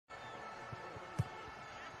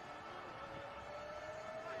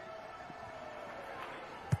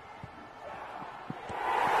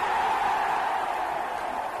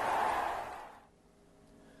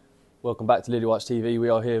Welcome back to Lilywhites TV. We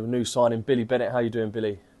are here with new signing Billy Bennett. How are you doing,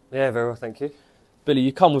 Billy? Yeah, very well, thank you. Billy,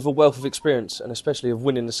 you come with a wealth of experience and especially of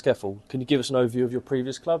winning the Skeffel. Can you give us an overview of your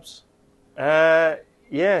previous clubs? Yeah,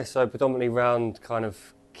 so predominantly round kind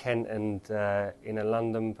of Kent and inner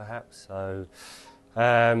London perhaps. So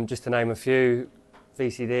just to name a few,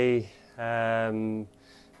 VCD,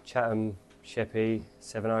 Chatham, Sheppey,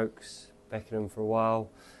 Sevenoaks, Beckenham for a while,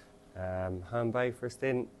 Herne Bay for a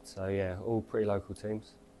stint. So yeah, all pretty local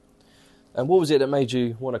teams. And what was it that made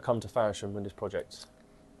you want to come to Farrington with this project?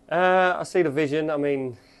 I see the vision. I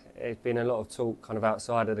mean, it's been a lot of talk kind of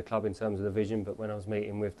outside of the club in terms of the vision, but when I was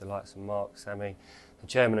meeting with the likes of Mark, Sammy, the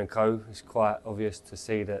chairman and co, it's quite obvious to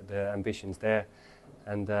see that the ambition's there,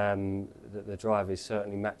 and that the drive is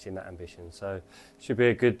certainly matching that ambition. So it should be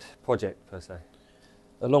a good project per se.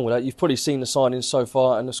 Along with that, you've probably seen the signings so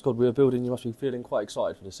far and the squad we are building. You must be feeling quite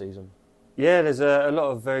excited for the season. Yeah, there's a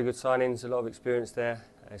lot of very good signings, a lot of experience there.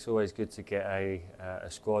 It's always good to get a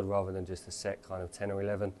squad rather than just a set kind of 10 or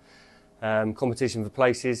 11. Competition for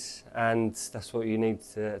places, and that's what you need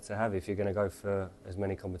to have if you're going to go for as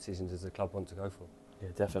many competitions as the club want to go for.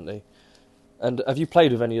 Yeah, definitely. And have you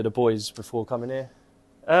played with any of the boys before coming here?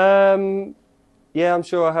 Yeah, I'm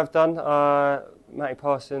sure I have done. Matty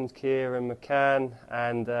Parsons, Kieran McCann,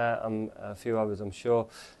 and a few others, I'm sure,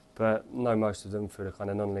 but know most of them through the kind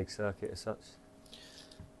of non-league circuit as such.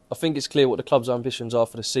 I think it's clear what the club's ambitions are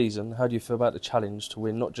for the season. How do you feel about the challenge to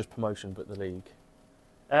win not just promotion but the league?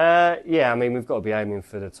 Yeah, I mean, we've got to be aiming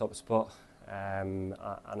for the top spot. I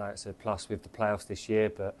know it's a plus with the playoffs this year,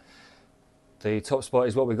 but the top spot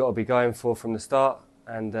is what we've got to be going for from the start.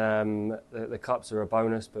 And the cups are a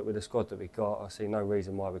bonus, but with the squad that we've got, I see no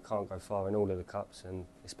reason why we can't go far in all of the cups, and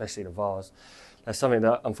especially the Vars. That's something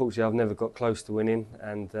that, unfortunately, I've never got close to winning,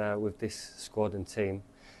 and with this squad and team,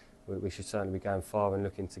 we should certainly be going far and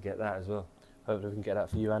looking to get that as well. Hopefully we can get that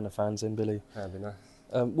for you and the fans in, Billy. That'd be nice.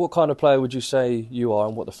 What kind of player would you say you are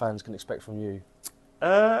and what the fans can expect from you?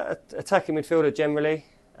 Attacking midfielder generally.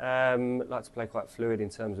 Like to play quite fluid in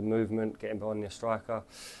terms of movement, getting behind your striker.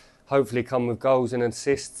 Hopefully come with goals and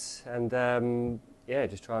assists, and yeah,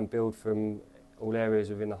 just try and build from all areas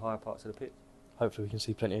within the higher parts of the pitch. Hopefully we can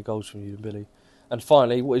see plenty of goals from you, Billy. And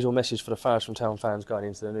finally, what is your message for the Farrington Town fans going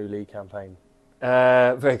into the new league campaign?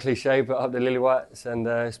 Very cliche, but up the Lilywhites, and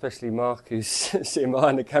especially Mark, who's sitting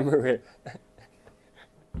behind the camera here.